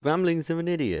Ramblings of an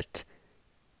Idiot.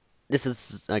 This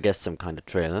is, I guess, some kind of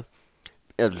trailer.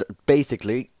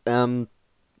 Basically, I'm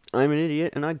an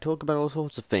idiot and I talk about all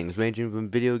sorts of things, ranging from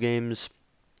video games,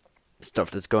 stuff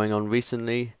that's going on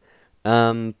recently,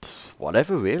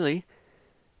 whatever really.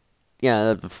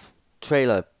 Yeah,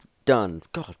 trailer done.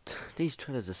 God, these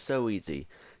trailers are so easy.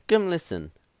 Come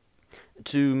listen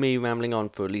to me rambling on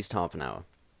for at least half an hour,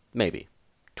 maybe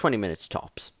 20 minutes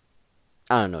tops.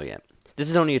 I don't know yet. This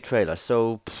is only a trailer,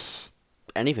 so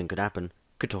anything could happen.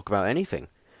 Could talk about anything.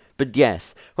 But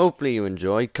yes, hopefully you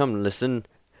enjoy. Come listen.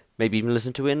 Maybe even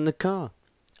listen to it in the car,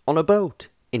 on a boat,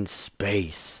 in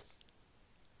space.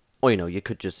 Or you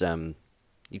could just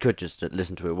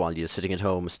listen to it while you're sitting at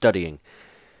home studying.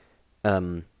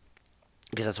 Um,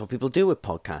 because that's what people do with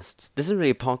podcasts. This isn't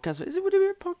really a podcast. Would it be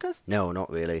a podcast? No,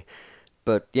 not really.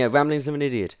 But yeah, ramblings of an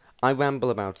idiot. I ramble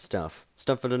about stuff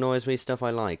that annoys me, stuff I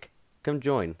like. Come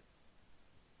join.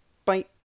 Bye.